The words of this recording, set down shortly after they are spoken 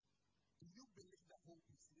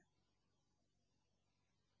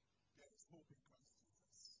Hope in Christ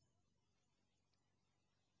Jesus.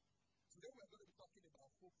 Today we're going to be talking about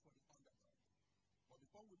hope for the underdog. But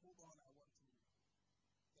before we move on, I want to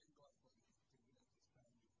thank God for the privilege to stand before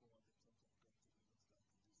the Church of God to minister to this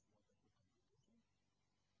wonderful congregation.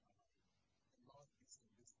 The Lord is in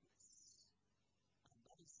this place. And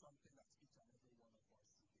that is something that each and every one of us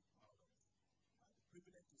should be proud of. The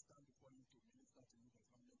privilege to stand before you to minister to you does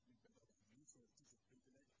not make me better than you, so it is a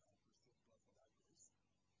privilege, and I appreciate God for that grace.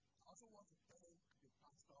 I also want to thank the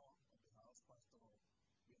pastor of the house, Pastor Pastor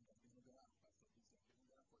Bishop for the opportunity. I'm not taking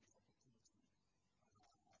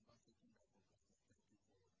that for granted. Thank you for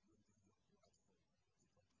using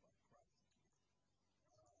your platform to talk about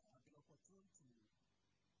Christ. I've been opportune to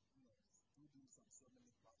do this on so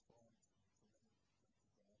many platforms, so many places around the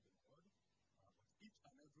world. But each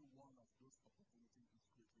and every one of those opportunities is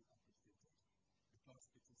greatly appreciated because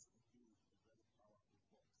it is indeed a very powerful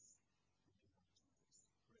force in the name of Jesus.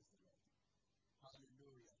 Praise the Lord.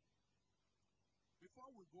 Hallelujah. Before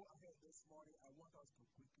we go ahead this morning, I want us to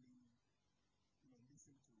quickly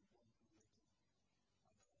listen to one religion.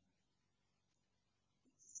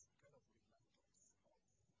 It's kind of remind us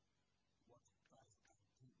of what Christ can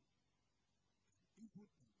do. Even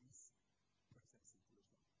in this present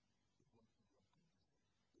situation, it won't be broken.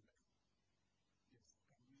 Amen. Yes,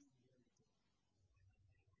 can we hear it?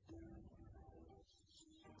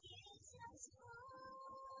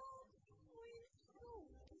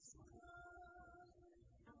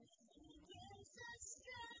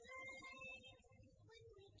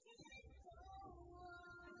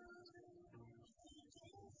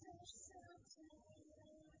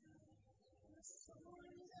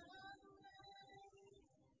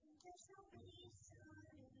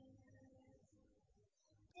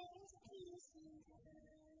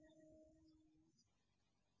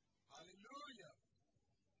 Hallelujah.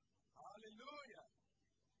 Hallelujah.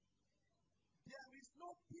 There is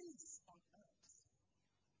no peace on earth,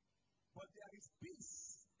 but there is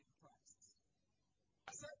peace in Christ.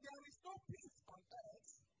 I said there is no peace on earth,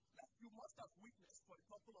 like you must have witnessed for a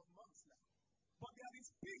couple of months now, but there is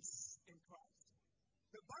peace in Christ.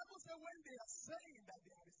 The Bible says when they are saying that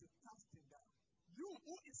there is a casting down, you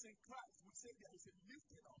who is in Christ will say there is a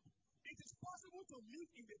lifting up. It is possible to live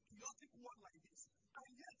in a chaotic world like this, and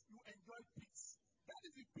yet you enjoy peace. That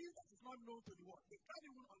is the peace that is not known to the world. They can't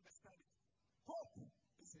even understand it. Hope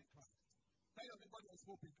is in Christ. Tell your neighbor there is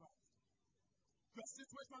hope in Christ. Your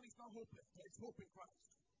situation is not hopeless. There is hope in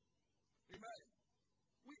Christ. Amen.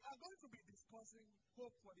 We are going to be discussing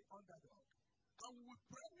hope for the underdog. And we will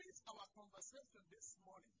premise our conversation this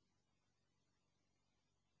morning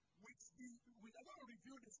we are going to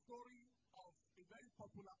review the story of a very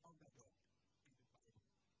popular underdog in the Bible.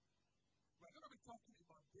 We are going to be talking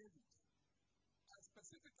about David. And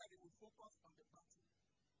specifically, we focus on the battle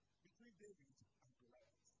between David and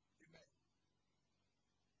Goliath. Amen.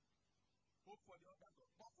 Hope for the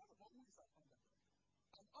underdog. But first of all, who is an underdog?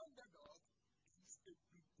 An underdog is a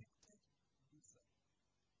predicted loser.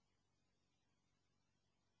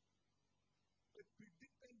 A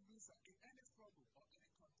predicted loser in any struggle or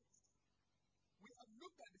any contest. We have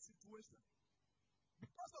looked at the situation.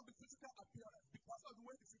 Because of the physical appearance, because of the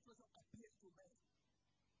way the situation appears to men,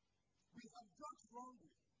 we have judged wrongly.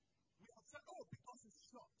 We have said, oh, because it's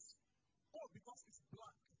short. Oh, because it's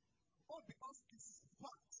black. Oh, because it's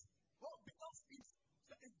fat. Oh, because it's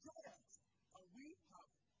a giant. And we have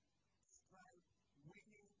tried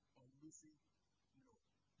winning or losing,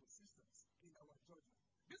 positions in our judgment.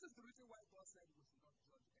 This is the reason why God said we should not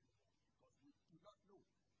judge anyone. Because we do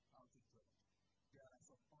not know how to judge. There are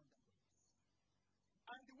some underdogs.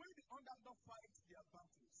 And the way the underdog fights their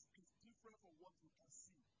battles is different from what we can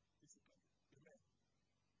see physically. Amen.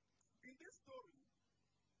 In this story,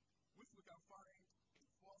 which we can find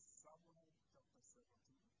in 1 Samuel chapter 17,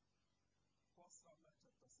 1 Samuel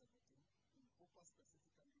chapter 17, we focus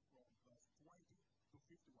specifically from verse 20 to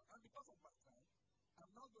 51. And because of my time,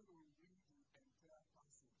 I'm not going to read the entire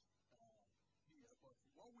passage here, but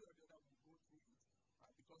one way or the other we'll go through it.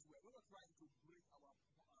 Because we're going to try to break our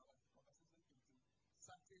conversation into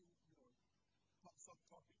certain,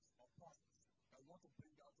 subtopics or points that we want to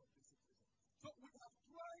bring out of this situation. So we have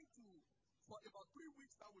tried to, for about 3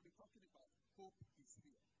 weeks now, we've been talking about hope is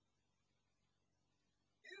here.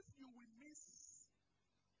 If you will miss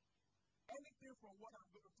anything from what I'm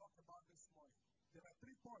going to talk about this morning, there are 3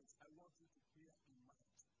 points I want you to bear in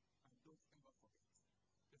mind and don't ever forget.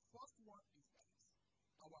 The first one is that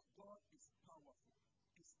our God is powerful.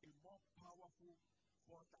 Is a more powerful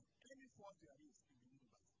force than any force there is in the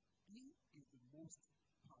universe. He is the most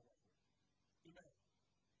powerful. Amen.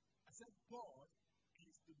 I said God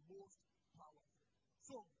is the most powerful.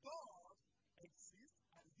 So God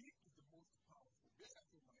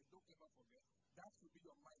that should be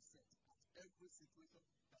your mindset at every situation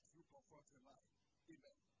that you confront in life.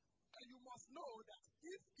 Amen. And you must know that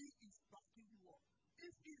if he is backing you up,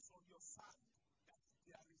 if he is on your side, that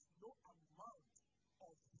there is no amount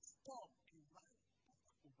of storm in life that can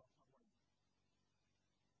overpower you.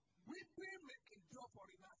 Weeping may endure for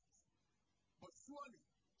a night, but surely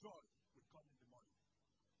joy will come in the morning.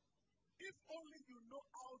 If only you know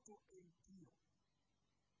how to endure.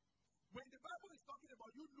 When the Bible is talking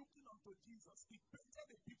about you looking unto Jesus, it painted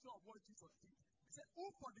a picture of what Jesus did. He said, who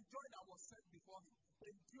for the joy that was set before him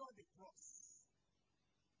endured the cross.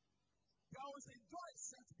 There was a joy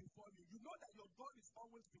set before you. You know that your God is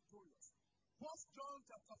always victorious. 1 John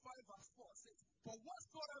chapter 5 verse 4 says, for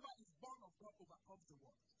whatsoever is born of God overcomes the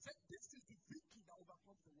world. Said, this is the victory that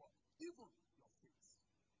overcomes the world, even your faith.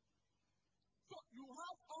 So you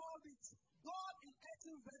have all these God in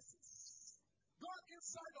 18 verses. God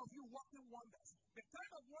inside of you working wonders. The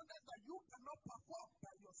kind of wonders that you cannot perform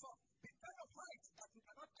by yourself. The kind of heights that you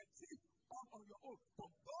cannot achieve on your own. But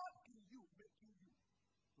God in you making you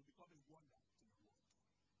to become a wonder to the world.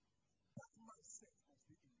 That mindset must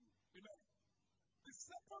be in you. Amen. The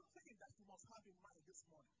second thing that you must have in mind this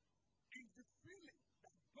morning is the feeling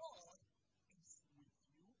that God is with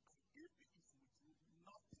you, and if He is with you,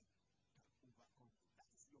 nothing can overcome you. That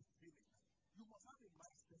is your feeling. You must have a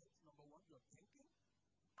mindset, number one, you're thinking,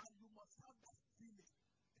 and you must have that feeling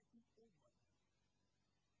taking over.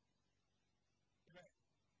 Amen.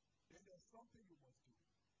 Then there's something you must do.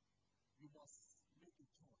 You must make a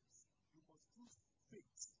choice. You must choose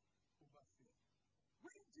faith over fear.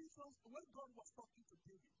 When God was talking to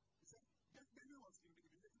David, he said, David was in the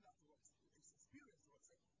relation that was his experience was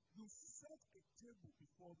saying, you set a table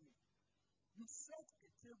before me. You set a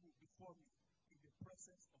table before me in the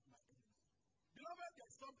presence of my enemies. Beloved,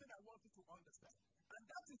 there's something I want you to understand. And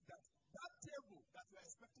that is that table that you are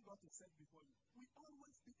expecting God to set before you will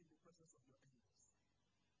always be in the presence of your enemies.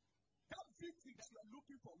 That victory that you are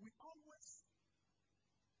looking for will always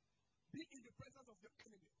be in the presence of your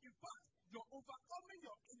enemy. In fact, your overcoming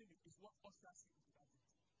your enemy is what ushers you into that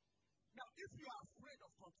victory. Now, if you are afraid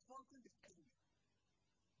of confronting the enemy,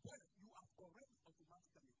 then you have already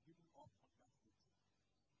automatically given up on that victory.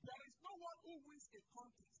 There is no one who wins a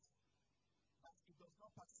contest that he does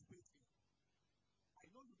not participate in. I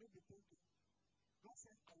know you may be thinking, God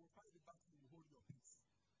said, I will fight the battle, you hold your peace.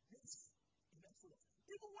 Yes, in Exodus.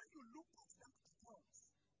 Even when you look at that account,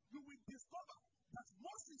 you will discover that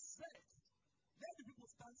Moses said, let the people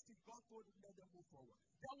stand still. God told him, let them move forward.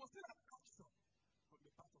 There was still an action from the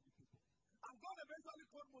part of the people. And God eventually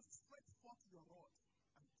told Moses, stretch forth your rod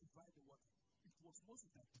and divide the water. It was Moses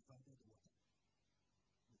that divided the water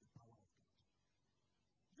with the power of God.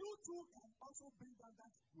 You too can also bring down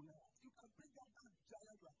that Goliath. You can bring down that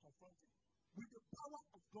giant you are confronting with the power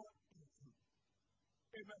of God in you.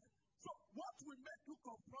 Amen. So what will make you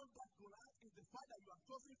confront that Goliath is the fact that you are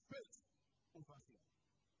choosing faith over fear.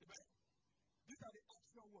 Amen. These are the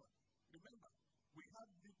action words. Remember, we have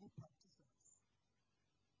legal practitioners.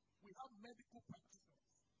 We have medical practitioners.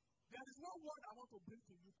 There is no word I want to bring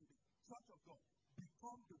to you today. Church of God,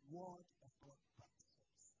 become the word of God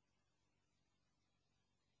practitioners.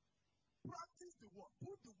 Practice the word.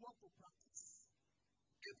 Put the word to practice.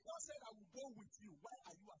 If God said, I will go with you, why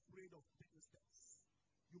are you afraid of taking steps?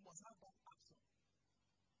 You must have that action.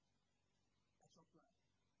 Action plan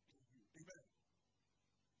in you. Amen.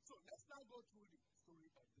 So let's now go through the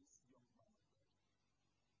story of this young man of God.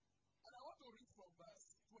 And I want to read from verse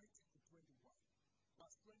 20 to 21.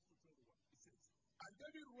 Verse 20 to 21. It says, and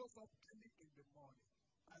David rose up early in the morning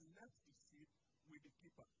and left his sheep with the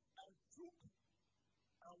keeper and took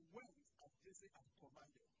and went as Jesse had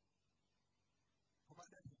commanded him.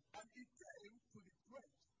 And he came to the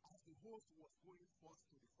trench as the host was going forth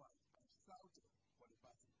to the fight and shouted for the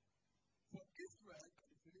battle. For Israel and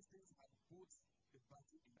the Philistines had put the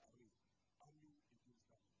battle in array and knew against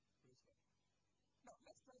them. Praise God. Now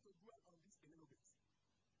let's try to dwell on this a little bit.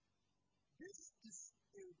 This is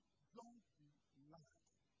a young lad.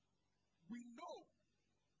 We know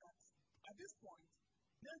that at this point,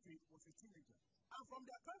 David was a teenager. And from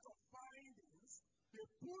the account of findings, they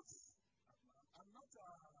put, I'm not a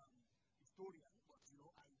historian, but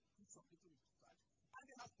I did some little research, and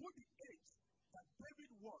they have put the age that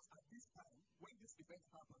David was at this time, when this event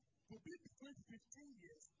happened, to be between 15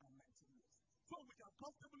 years and 19 years. So we can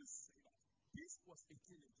comfortably say that this was a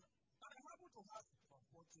teenager. And I happen to have about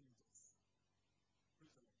 4 teenagers.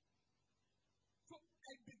 Praise the Lord. So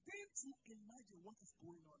I begin to imagine what is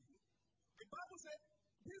going on here. The Bible said,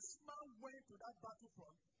 this man went to that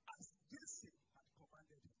battlefront as Jesse had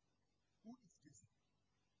commanded him. Who is Jesse?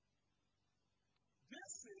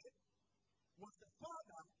 Jesse was the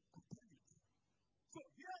father of David. So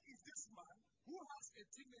here is this man who has a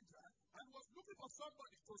teenager and was looking for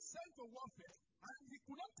somebody to send to warfare, and he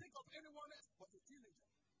could not think of anyone else but a teenager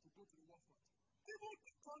to go to the war front. Even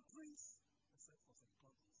the countries, except for some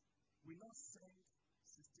countries, will not send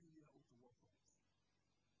 16-year-old to war front.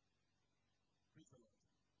 Praise the Lord.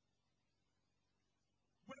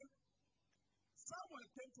 When Samuel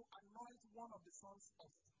came to anoint one of the sons of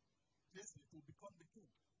Jesse to become the king,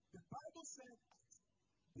 the Bible said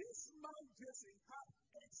this man Jesse had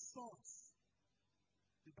 8 sons.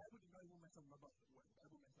 The Bible did not even mention number of the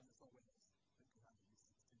Bible mentioned the son when I think he had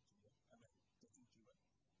at least 16 children, 13 children.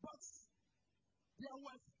 But there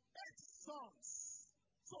were 8 sons.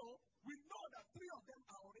 So we know that 3 of them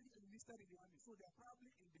are already enlisted in the army. So they are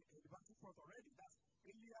probably in the battlefront already. That's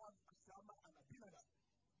Eliab, Shammah, and Abinadab.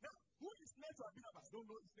 Now, who is next to Abinadab? I don't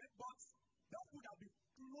know his name, but that would have been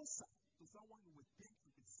closer to someone you would think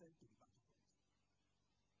would be sent to the battlefront.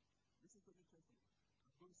 Listen to me carefully.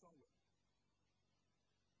 I'm going somewhere.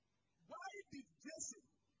 Why did Jesse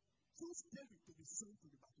choose David to be sent to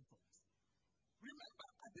the battlefront? Remember,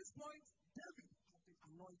 at this point, David had been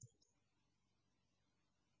anointed.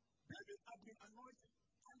 David had been anointed.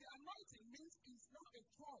 And the anointing means he's now a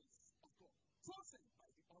choice of God, chosen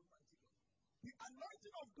by the Almighty God. The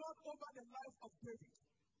anointing of God over the life of David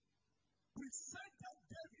presented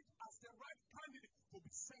David as the right candidate to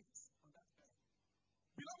be sent on that earth.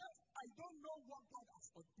 Beloved, I don't know what God has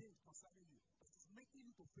ordained concerning you, but it's making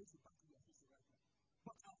you to face the battle you are facing right now.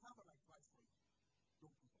 But I have an advice for you.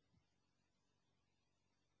 Don't give up.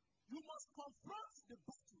 You must confront the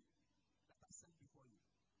battle that is set before you.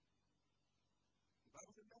 The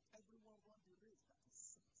Bible says, let everyone run the race that is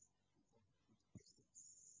set before him with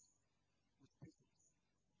patience. With patience.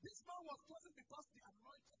 This man was chosen because the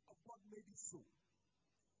anointing of God made it so.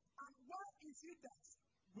 And why is it that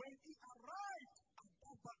when he arrived at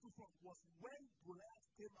that battlefront was when Goliath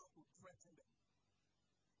came out to threaten them?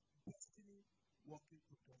 Destiny working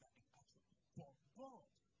together in action. For God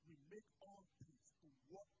will make all things to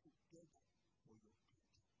work together for your good.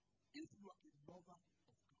 If you are a lover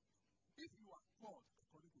of God, if you are called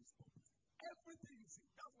according to his purpose, everything you see,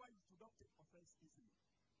 that's why you should not take offense easily.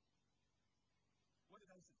 What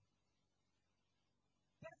did I say?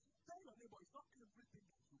 Tell your neighbor, it's not everything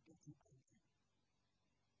that you get you angry.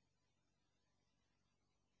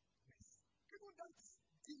 Yes. Even that's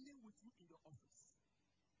dealing with you in your office.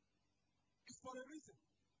 It's for a reason.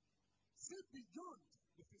 See beyond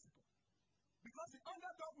the physical. Because the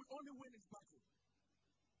underdog will only win his battle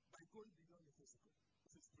by going beyond the physical.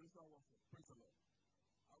 This is spiritual warfare. Praise the Lord.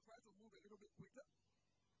 I'll try to move a little bit quicker.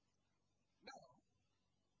 Now,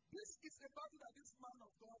 this is a battle that this man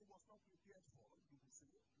of God was not prepared for. You will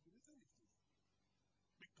see it. You will listen to it.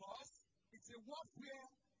 Because it's a warfare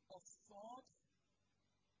of sword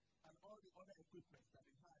and all the other equipment that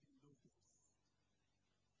they had in those days.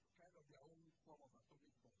 Kind of their own form of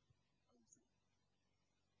atomic bomb, I would say.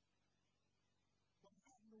 But he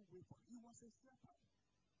had no weapon. He was a shepherd.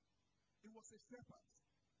 He was a shepherd.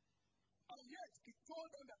 And yet, he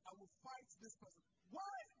told them that I will fight this person.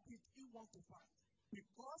 Why did he want to fight?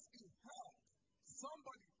 Because he heard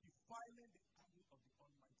somebody defiling the army of the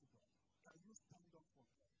Almighty God. Can you stand up for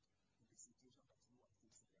God in the situation that you are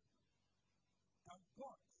facing right now? Can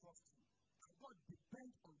God trust you? Can God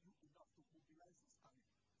depend on you enough to mobilize his army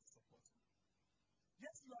to support you?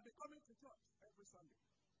 Yes, you have been coming to church every Sunday.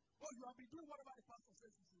 Or you have been doing whatever the pastor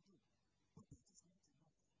says you should do. But that is not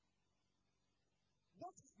enough.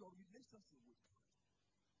 What is your relationship with God?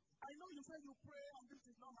 I know you say you pray and this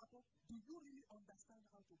is not happening. Do you really understand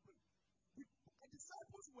how to pray? The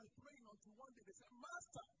disciples were praying until one day they said,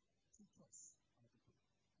 Master, teach us how to pray.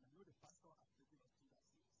 And I know the pastor has taken us through that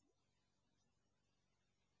seriously.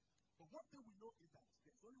 But one thing we know is that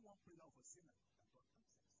there's only one prayer of a sinner that God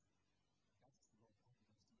answers. And that is Lord, have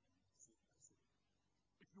mercy on me, save my soul.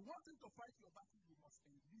 If you want him to fight your battle, you must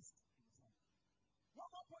enlist in his army. One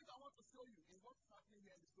more point I want to show you in what's happening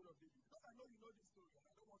here in the story of David. Because I know you know this story and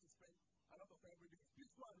I don't want to spend a lot of time reading it.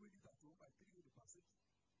 Please go and read it at home by taking you the passage.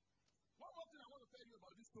 One more thing I want to tell you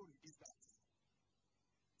about this story is that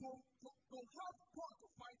to have God to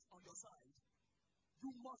fight on your side, you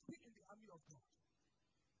must be in the army of God.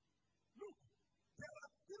 Look, there are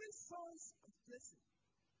 3 sons of Jesse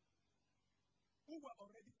who were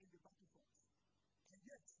already in the battlefront. And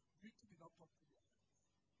yet, victory did not come to them.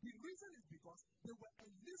 The reason is because they were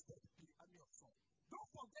enlisted in the army of Saul. Don't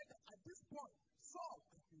forget that at this point, Saul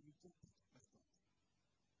has been rejected by God.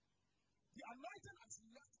 The anointing has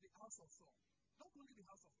left the house of Saul. Not only the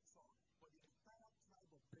house of Saul, but the entire tribe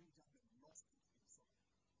of Benjamin lost it in Saul.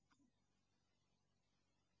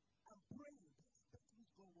 I'm praying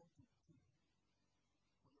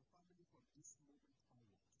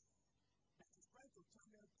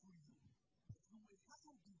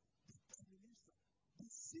have the determination, the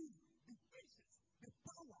zeal, the patience, the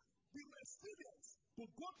power, the resilience to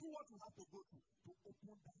go through what you have to go through to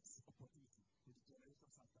open that opportunity to the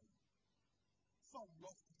generations after you. Some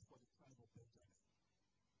lost it for the tribe of Benjamin.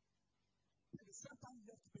 But the Satan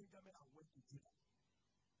left Benjamin and went to Judah.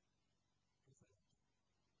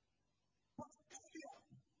 But earlier,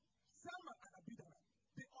 Selma and Abidana,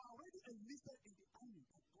 they are already enlisted in the army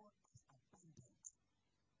that God has abandoned.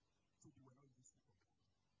 So they were not useful for God.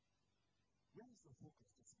 Where is your focus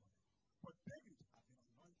this morning? But David had been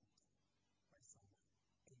anointed by someone,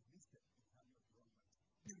 enlisted in the army of the Almighty.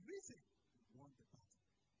 The reason he won the battle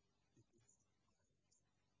is this.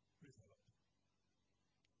 Praise the Lord.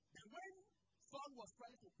 And when Saul was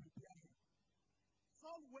trying to prepare him,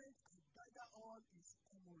 Saul went and gathered all his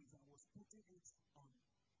armories and was putting it on,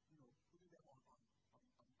 putting them on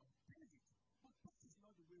David. But that is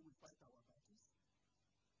not the way we fight our battles.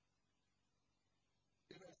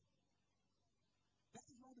 Amen. That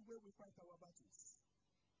is not the way we fight our battles.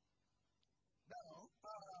 Now,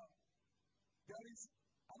 there is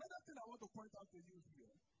another thing I want to point out to you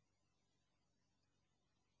here.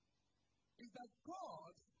 Is that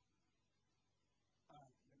God,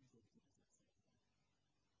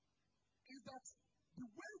 is that the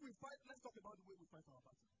way we fight, let's talk about the way we fight our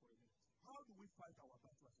battles for a minute. How do we fight our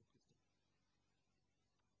battle as a Christian?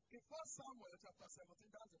 In 1 Samuel chapter 17,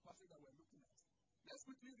 that's the passage that we're looking at. Let's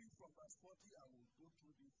quickly read from verse 40. I will go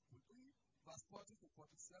through this quickly. Verse 40 to 47,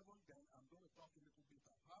 then I'm going to talk a little bit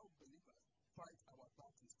about how believers fight our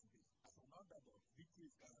battles today. As an underdog, victory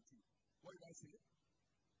is guaranteed. What did I say?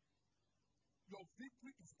 Your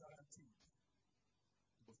victory is guaranteed.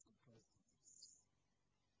 But in Christ Jesus.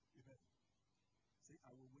 Amen. Say,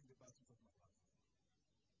 I will win the battles of my life.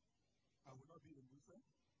 I will not be a loser.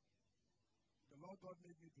 The Lord God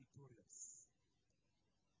made me victorious.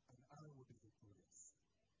 And I will be victorious.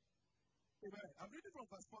 Amen. I'm reading from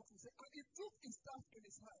verse 40. It says, and he took his staff in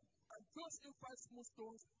his hand and chose him 5 smooth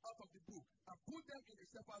stones out of the brook and put them in a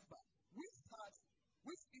shepherd's bag,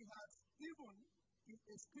 which he had given in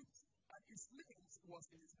a script, and his slings was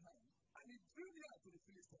in his hand. And he drew near to the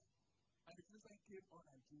Philistine. And the Philistine came on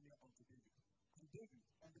and drew near unto David. And David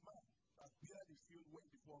and the man that bare the shield went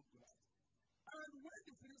before Goliath. And when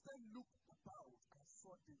the Philistine looked about and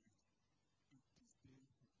saw David, he disdained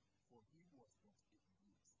him, for he was but a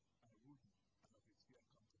youth, and ruddy, and of a fair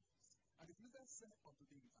countenance. And the Philistine said unto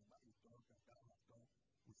David, am I a dog that thou hast done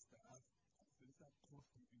with staff? And the Philistine caught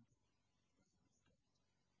David by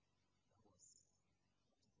his skirt.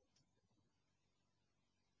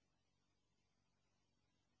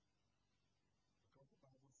 That was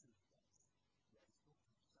because the Bible says that there is no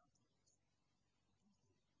enchantment.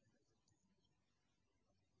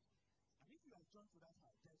 And if you are drawn to that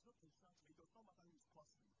heart, there is no enchantment. It does not matter who is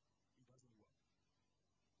costly. It doesn't work.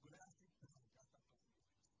 Goliath did die after costing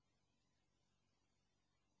the Philistine.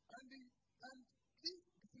 And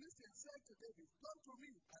the Philistine said to David, come to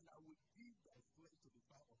me, and I will give thy flesh to the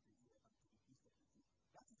bow of the ear and to the beast of the field.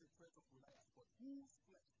 That is the threat of Goliath. But whose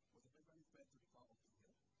flesh was eventually fed to the bow of the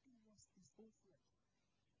ear? It was his own flesh.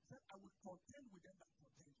 He said, I will contend with them that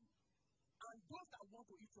contend you. And those that want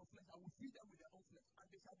to eat your flesh, I will feed them with their own flesh, and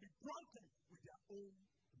they shall be drunken with their own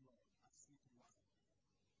blood and sweet wine.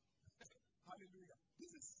 Hallelujah.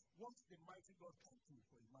 This is what the mighty God can do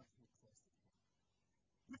for a man who trusts in him.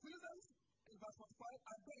 The Philistines, in verse 45,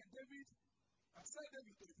 and then David, and said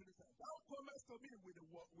David to the Philistines, thou comest to me with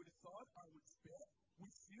the sword and with spear,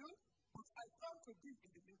 with shield, but I come to thee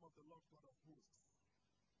in the name of the Lord God of hosts,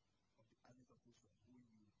 of the armies of Israel, who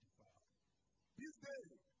you defile. This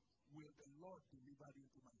day will the Lord deliver thee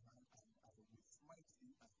into my hand, and I will smite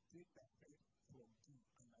thee and take thy head from thee,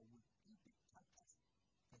 and I will eat the carcass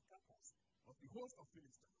of the host of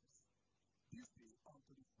Philistines. This day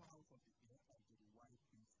unto the fowls of the air and to the wild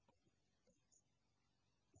beasts of the earth.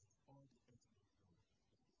 That's all the earth will know that is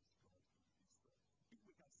God in Israel. I think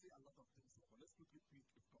we can say a lot of things here, but let's quickly pick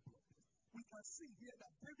a couple of things. We can see here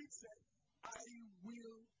that David said, I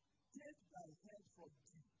will take thy head from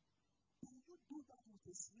thee. Can you do that with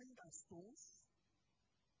a sling and stones?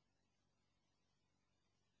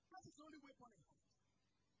 That is the only weapon in hand.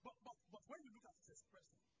 But when you look at his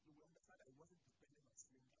expression, you will understand that he wasn't dependent on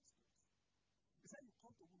sling and stones. He said, you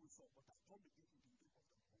come to me with sword, but I come against you in the name of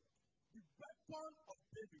the Lord. The weapon of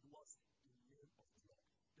David was the name of the Lord.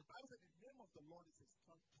 The Bible said the name of the Lord is a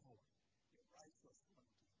strong tower. The righteous run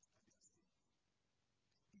into it and they are saved.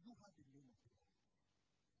 Do you have the name of the Lord?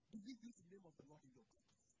 Do you use the name of the Lord in your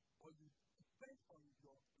practice? Or you depend on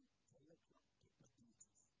your intellectual capabilities?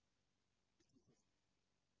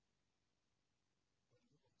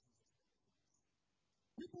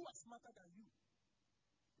 People are smarter than you.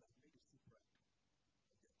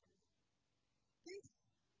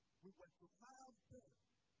 were to have them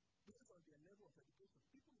based on their level of education,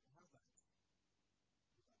 people who have that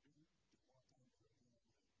would have been immortal, etc. Right?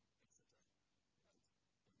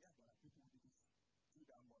 But yeah, there are people who didn't do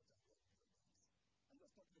that much and got millionaires. I'm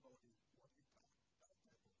just talking about the working class, that type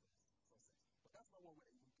of process. But that's not what we're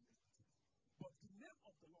even doing today. But the name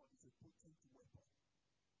of the Lord is a potent weapon.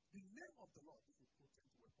 The name of the Lord is a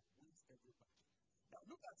potent weapon, wins every battle. Now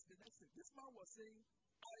look at the next thing. This man was saying,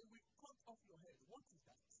 I will cut off your head. What is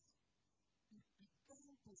that? He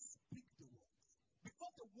began to speak the word.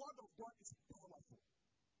 Because the word of God is powerful.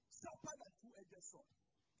 Sharper than two-edged sword.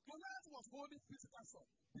 Goliath was holding physical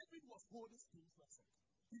sword. David was holding spiritual sword.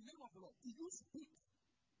 The name of the Lord. Do you speak the word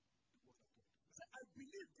of God? He said, I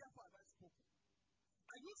believe, therefore have I spoken.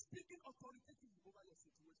 Are you speaking authoritatively over your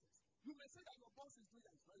situations? You may say that your boss is doing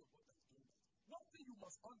that, it's not your boss that is doing that. One thing you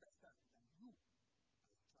must understand is that you are a child of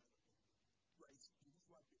God. You are a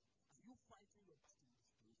spiritual being. Are you fighting your battle in the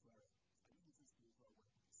spiritual realm? Are you using spiritual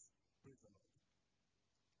weapons? Praise the Lord.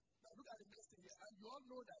 Now look at the next thing here. And you all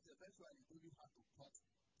know that eventually David had to cut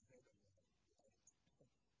the head of your head.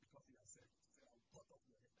 Because he had said it. He said, I'll cut off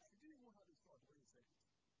your head. And he didn't even have a sword when he said it.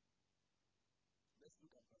 Let's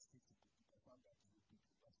look at verse 50 to confirm that to you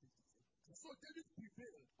people. Verse 50 says, so David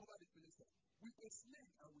prevailed over the Philistine with a sling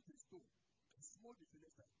and with a stone, and smote the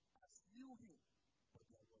Philistine, and slew him, but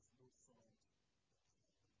there was no sword.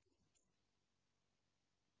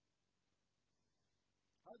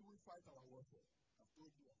 How do we fight our warfare? I've told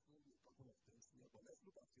you a couple of things here, but let's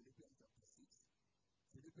look at Philippians chapter 6.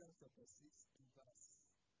 Philippians chapter 6 in verse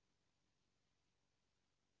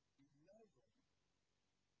 11.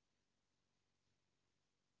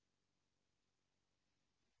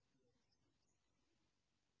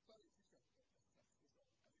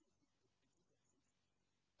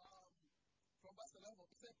 From verse 11,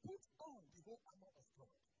 it says, put on the whole armor of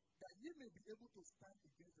God, that ye may be able to stand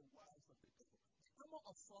against the wiles of the devil. The armor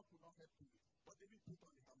of sword could not help you, but David put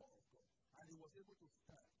on the armor of God, and he was able to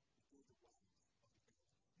stand against the wiles of the devil.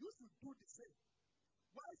 You should do the same.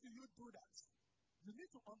 Why do you do that? You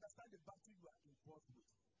need to understand the battle you are involved with.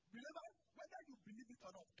 Remember, whether you believe it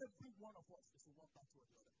or not, every one of us is in one battle or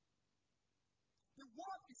the other. The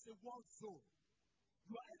world is a war zone.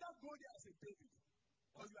 You are either go there as a David,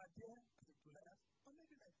 or you are there as a Goliath, or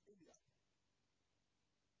maybe like Eliab.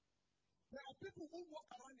 There are people who walk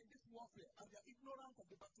around in this warfare and they are ignorant of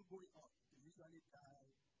the battle going on. They usually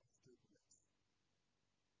die of turbulence.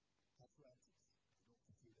 Arthritis.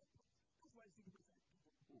 They don't fulfill their purpose. That's why you see people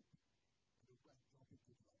like give up hope. And they go and jump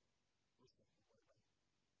into the life. Those kind of whatever.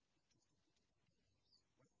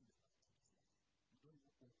 Why do they like this life? You don't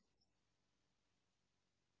even own it.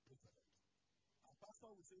 Praise the Lord. Our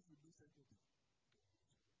pastor will say if you lose everything,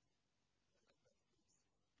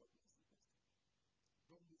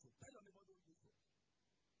 don't lose it. Tell your neighbor don't lose it.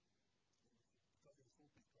 Because there's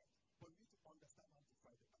hope in Christ. But you need to understand how to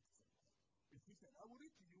fight the battles of life. If we said, I will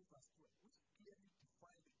read to you verse 12, which clearly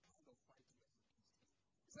defines the kind of fight we are supposed to do.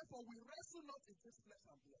 It says, for we wrestle not against flesh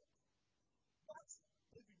and blood. But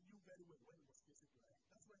David knew very well when he was facing Goliath.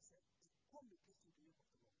 That's why he said, come against you in the name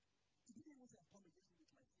of the Lord. He didn't even say, come against you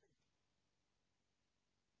with my strength.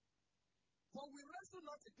 For we wrestle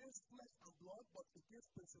not against flesh and blood, but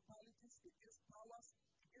against principalities, against powers,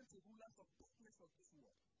 against the rulers of darkness of this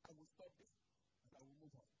world. I will stop this, and I will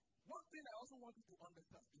move on. One thing I also want you to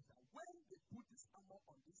understand is that when they put this armor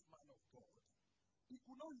on this man of God, he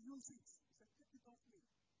could not use it. He said, take it off me.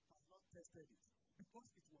 I have not tested it,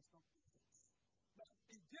 because it was not perfect. Now,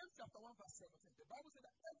 in James chapter 1 verse 17, the Bible said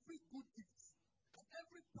that every good gift and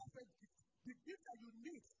every perfect gift, the gift that you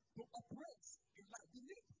need to operate in life, the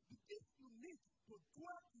gift you need to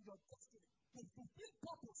dwell in your destiny, to fulfill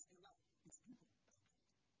purpose in life, is given.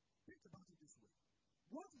 Think about it this way.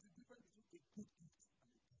 What is the difference between a good gift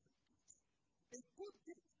and a perfect gift? A good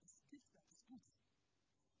gift is a gift that is good.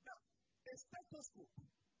 Now, a stethoscope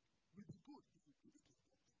will be good if you give it to a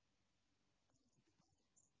doctor, and it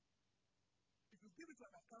will be perfect. If you give it to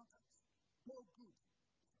an accountant, no good.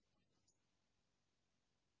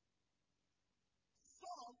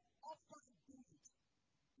 Saul offered David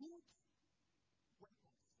good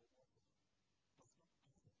weapons for warfare, but not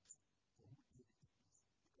perfect for who David is.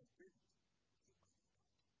 Because David is a man of God.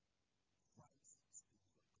 Fight spiritual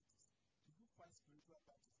battles. Do you fight spiritual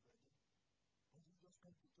battles, brethren? Or do you just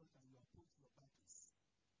come to church and you approach your battles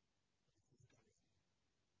physically?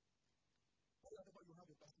 Whatever you have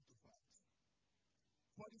a battle to fight.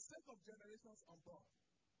 For the sake of generations unborn,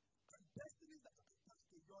 and destinies that are attached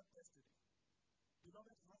to your destiny,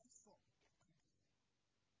 beloved, rise up and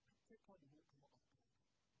take on the whole armor of God.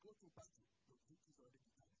 Go to battle. Your victory is already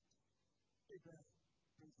determined. Amen.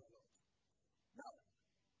 Praise the Lord. Now,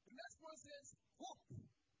 The next one says, hope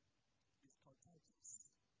is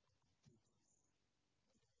contagious.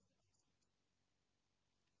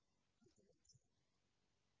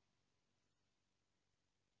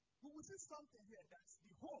 We will see something here that's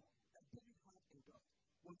the hope that David had in God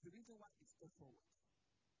was the reason why he stepped forward.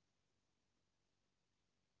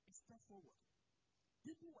 He stepped forward.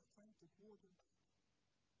 People were trying to hold him back.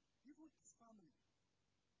 Even his family,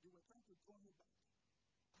 they were trying to draw him back.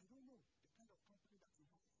 I don't know the kind of company that you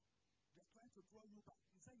have. They're trying to draw you back.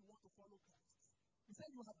 You say you want to follow Christ. You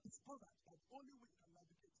say you have discovered that the only way you can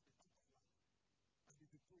navigate the path of life and be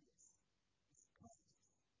victorious is Christ.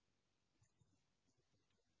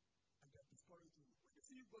 And they're discouraging you. When they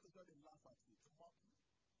see you go to God, they laugh at you, they mock you.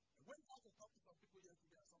 And when I talk to some people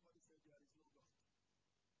yesterday, and somebody said there is no God.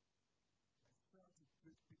 I felt a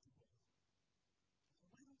great pity for them. So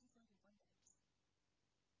why don't you try to find out?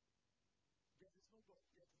 There is no God,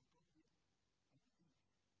 yet you come here and believe.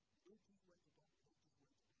 You don't choose where to go, you don't choose where to go.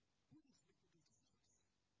 Who is making these decisions?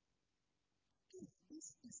 If this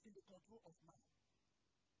is in the control of man,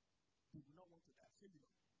 you do not want to die. Say you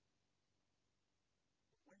know.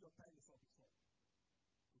 When your time is up, it's up.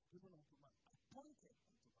 It's given unto man, appointed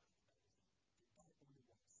unto man. To die only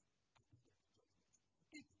once.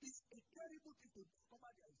 It is a terrible thing to discover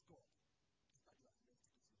there is God. That you have left this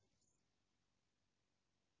world.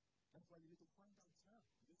 That's why you need to find out now.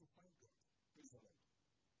 You need to find God. Praise the Lord.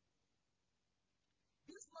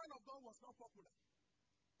 This man of God was not popular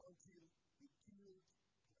until he killed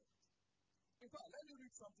God. In fact, let me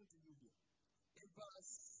read something to you here. In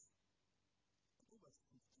verse 51.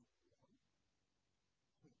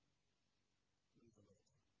 Praise the Lord.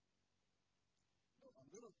 No,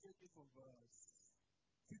 I'm going to take it from verse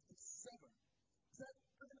 57. It said,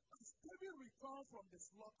 as David returned from the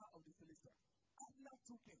slaughter of the Philistines, Abner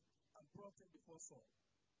took him and brought him before Saul.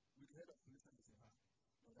 With the head of Philistine in his hand.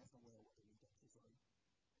 No, that's not where I want to read that. So sorry.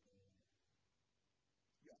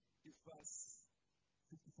 It's verse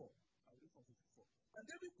 54. I'll read from 54. And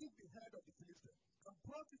David took the head of the Philistine and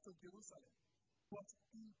brought it to Jerusalem. But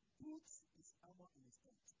he put his armor in his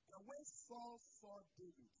tent. And when Saul saw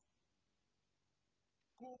David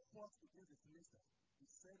go forth against the Philistine, he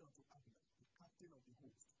said unto Abner, the captain of the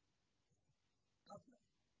host, Abner,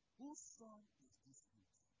 whose son is this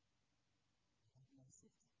youth? Abner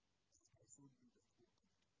said, I saw you the whole God.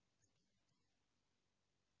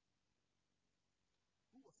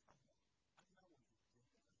 Who was Abner? Abner was the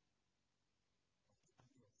general of the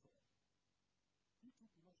army of Saul. He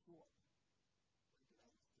took no show up when the army started to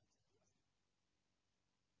fly.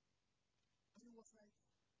 And he was like,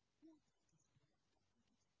 who is this man that did it?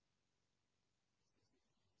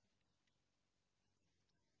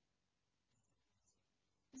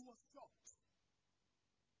 He was shocked.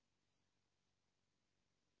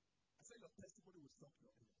 I said your testimony will shock your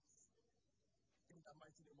enemies. In the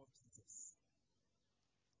mighty name of Jesus.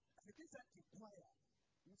 And the king said, inquire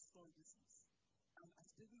whose son this is. And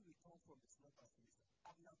as David returned from the slaughter of Philistine,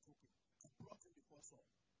 Abner took him and brought him before Saul.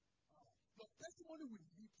 Your testimony will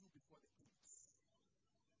lead you before the kings.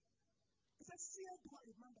 He said, see how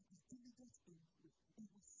a man that is diligent in prayer, he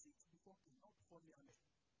will sit before him, not before mere men.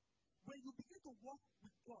 When you begin to walk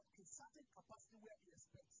with God in certain capacity where he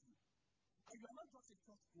expects you, and you are not just a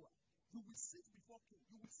church goer, you will sit before him,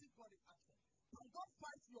 you will see God in action. Can God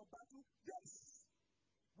fight your battle? Yes.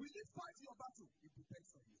 Will he fight your battle? It depends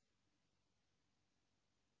on you.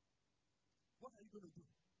 What are you going to do?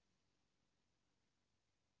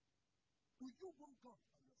 Do you want God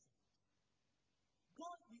on your side?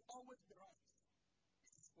 God will always be right.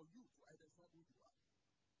 It is for you to identify who you are.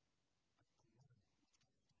 And align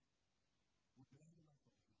with the life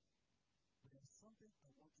of you. But there's something I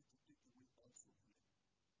want you to take away also here.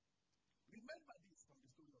 Remember this from the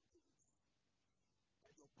story of David.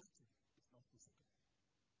 That your battle is not physical.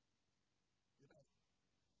 You know,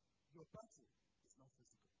 your battle is not physical.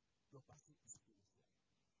 Your battle is spiritual.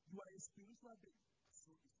 You are a spiritual being, and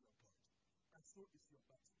so is your God. And so is your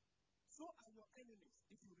battle. So are your enemies,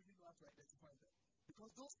 if you really know how to identify them.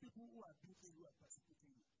 Because those people who are beating you and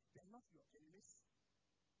persecuting you, they are not your enemies.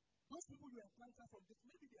 Those people you encounter from this,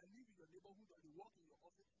 maybe they are living in your neighborhood or they work in your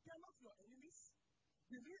office, they are not your enemies.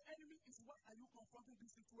 The real enemy is why are you confronting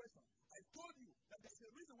this situation? I told you that there's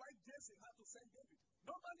a reason why Jesse had to send David.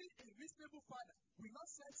 Normally, a reasonable father will not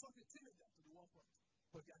send such a teenager to the war front.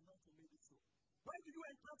 But the anointing made it so. Why do you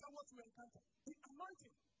encounter what you encounter? The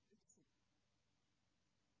anointing made it so.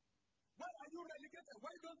 Why are you relegated?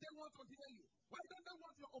 Why don't they want to hear you? Why don't they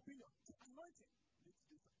want your opinion? The anointing makes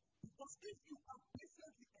difference. Because if you are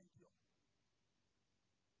patiently endure,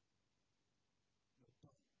 you're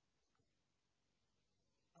done.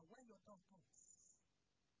 And when your time comes,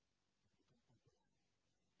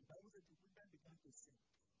 to sing.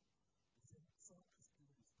 He said, "Son, as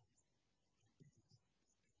given is not, and give it."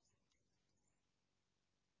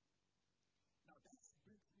 Now that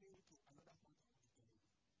brings me to another point I want to tell you.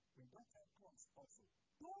 When that time comes also,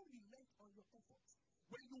 don't relent on your efforts.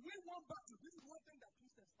 When you win one battle, this is one thing that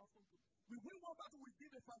Christians often do. We win one battle, we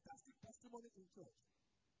give a fantastic testimony in church.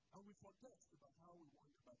 And we forget about how we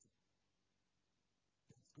won the battle.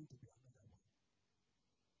 There's going to be another one.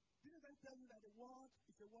 Didn't I tell you that the world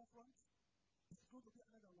is a war front? There's going to be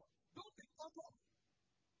another one. Don't be caught up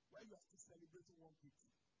while you are still celebrating one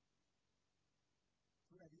victory.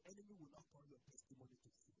 So that the enemy will not turn your testimony to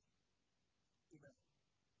fear. Amen.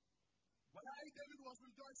 While David was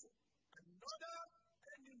rejoicing, another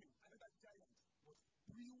enemy, another giant, was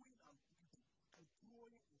brewing and bleeding and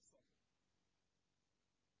growing inside.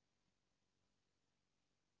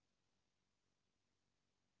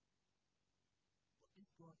 But if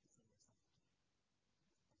God is on your side,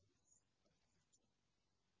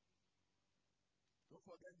 don't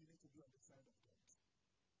forget you need to be on the side of God.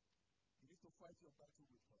 You need to fight your battle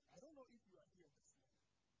with God. I don't know if you are here this morning.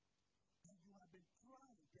 And you have been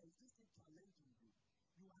trying, there is this thing challenging you.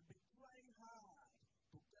 You have been trying hard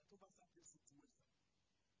to get over certain situation.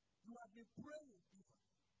 You have been praying even.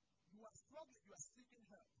 You are struggling, you are seeking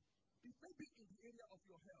help. It may be in the area of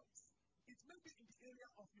your health. It may be in the area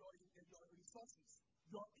of your resources,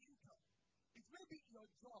 your income. It may be your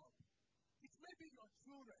job. It may be your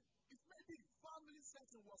children. It may be family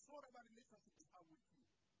setting, whatsoever relationship you have with you.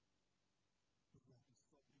 But you have been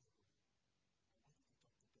struggling with it. I want you to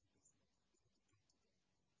talk to God this morning.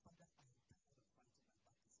 Father, I am tired of fighting my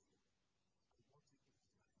battles alone. I want you to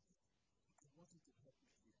help me. I want you to help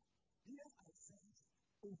me here. Here I send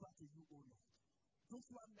over to you, O Lord. Those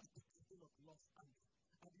who are met the captain of the Lord's army.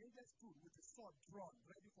 And the angel stood with a sword drawn,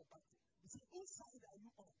 ready for battle. He said, whose side are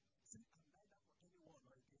you on? He said, I'm neither for anyone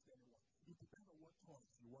nor against anyone. It depends on what choice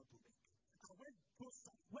you want to make. And when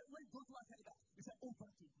Joshua said that, he said, over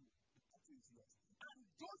to you. The battle is yours. And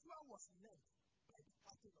Joshua was led by the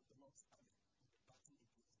captain of the Lord's army in the battle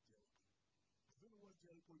against Jericho. I don't know what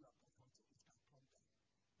Jericho you are confronting. It can come down.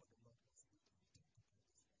 But the Lord was with you.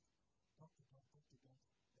 Talk to God. Talk to God.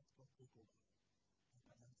 Let God take over. In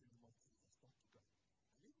the mighty name of Jesus, talk to God.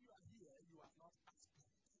 And if you are here, you are not asked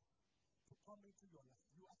to come into your life.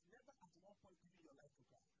 You have never at one point given your life to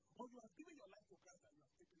God. Or you have given your life to Christ and you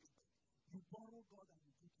have taken it back. You borrow God and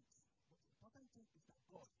you take it. But the important thing is that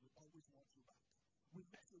God will always want you back. We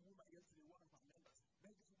met a woman yesterday, one of our members.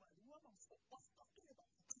 Met this woman. The woman was talking about, I have been a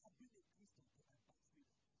Christian for my past freedom. He said, please pray for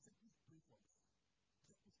me. He said, please pray for me.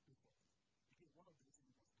 Again, one of the reasons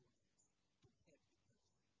he was doing it to help the person.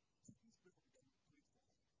 He said, please pray for me. Then we prayed for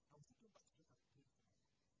her. I was thinking back to just and prayed for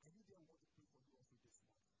her. And you there want to pray for you also this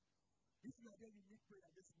morning. If you are there, you need prayer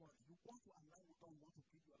this morning. You want to align with God, you want to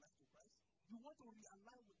give your life to Christ. You want to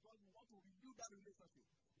realign with God, you want to renew that relationship.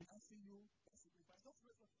 May I see you?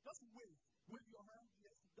 Just wave your hand.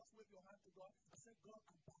 Yes, just wave your hand to God and say, God,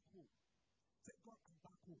 I'm back home. Say, God, I'm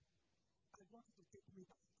back home. I want you to take me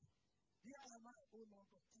back. Here am I, oh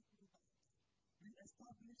Lord, God, take me back.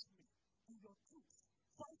 Re-establish me in your truth.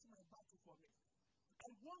 Fight my battle for me. I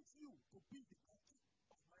want you to be the captain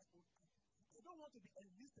of my own army. I don't want to be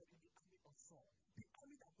enlisted in the army of Saul, the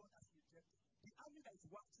army that God has rejected, the army that is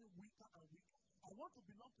waxing weaker and weaker. I want to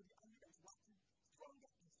belong to the army that is waxing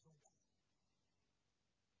stronger and stronger.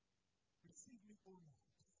 Receive me, O Lord,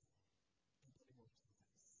 in the name of Jesus.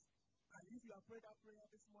 And if you have prayed that prayer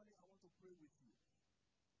this morning, I want to pray with you.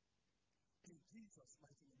 In Jesus'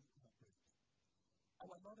 mighty name, we have prayed.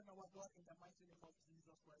 Our Lord and our God, in the mighty name of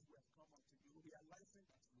Jesus Christ, we have come unto you, realizing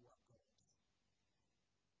that you are God.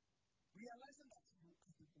 Realizing that you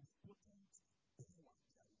are the most potent power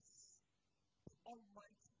there is. The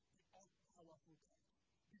Almighty, the all-powerful God,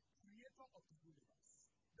 the creator of the universe,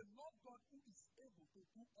 the Lord God who is able to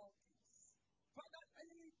do all things. Father,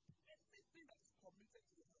 anything that is committed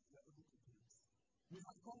to you, you are able to do it. We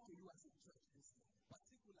have come to you as a church this morning,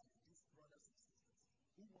 particularly these brothers and sisters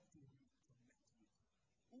who want to reconnect with you,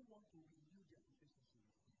 who want to renew their relationship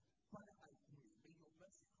with you. Father, I pray, may your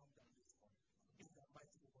mercy come down this morning. In the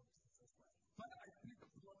mighty name of Jesus Christ. Father, I plead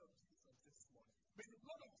the blood of Jesus this morning. May the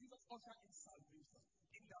blood of Jesus usher in salvation.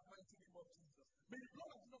 In the mighty name of Jesus. May the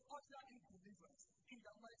blood of Jesus usher in deliverance. In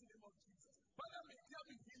the mighty name of Jesus. Father, may there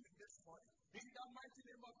be healing this morning. In the mighty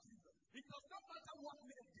name of Jesus. It does not matter what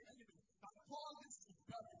name the enemy that calls this to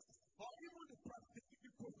parents, or even the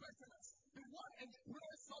professionals. The one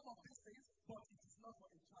embrace some of these things, but it is not for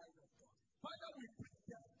a child of God. Father, we put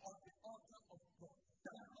them on the altar of God.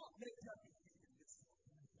 That Lord, let there be healing this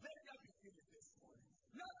morning. Let there be healing this morning.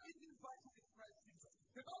 Let it invite in Christ Jesus.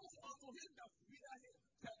 The Bible says, unto him that fear him,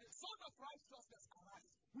 that the Son of righteousness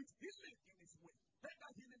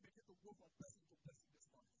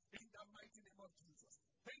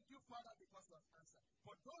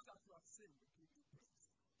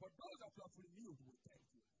For those that you have renewed, we thank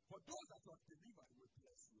you. For those that you have delivered, we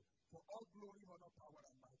bless you. For all glory, honor, power,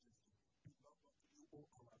 and majesty belong unto you, O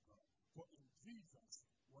our God.